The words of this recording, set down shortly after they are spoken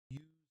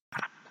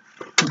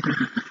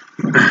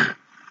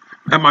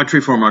At my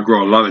tree farm, I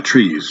grow a lot of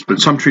trees, but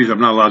some trees I'm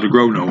not allowed to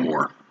grow no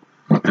more.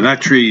 And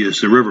that tree is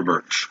the river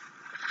birch.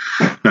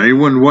 Now, you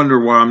wouldn't wonder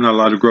why I'm not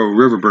allowed to grow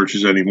river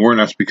birches anymore, and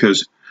that's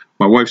because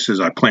my wife says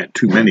I plant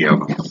too many of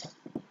them.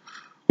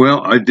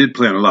 Well, I did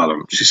plant a lot of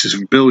them. She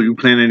says, Bill, you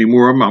plant any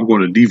more of them, I'm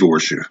going to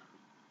divorce you.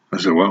 I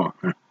said, well,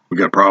 we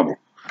got a problem,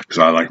 because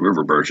I like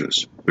river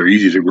birches. They're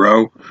easy to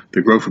grow.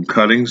 They grow from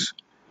cuttings,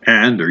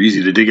 and they're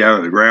easy to dig out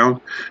of the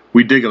ground.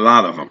 We dig a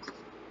lot of them.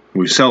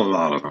 We sell a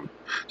lot of them.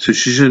 So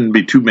she shouldn't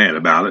be too mad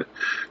about it.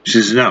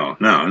 She says, no,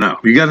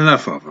 you got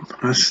enough of them.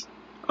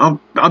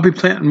 I'll be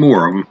planting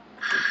more of them.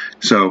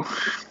 So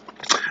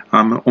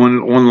I'm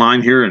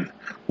online here and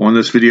on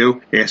this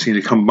video asking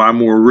you to come buy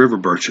more river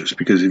birches,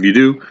 because if you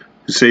do,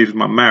 it saves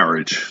my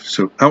marriage.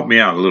 So help me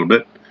out a little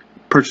bit.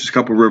 Purchase a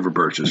couple river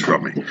birches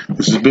from me.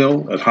 This is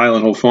Bill at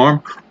Highland Hole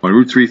Farm on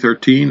Route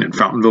 313 in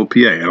Fountainville,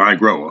 PA, and I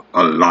grow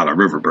a lot of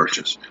river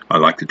birches. I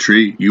like the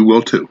tree. You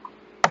will too.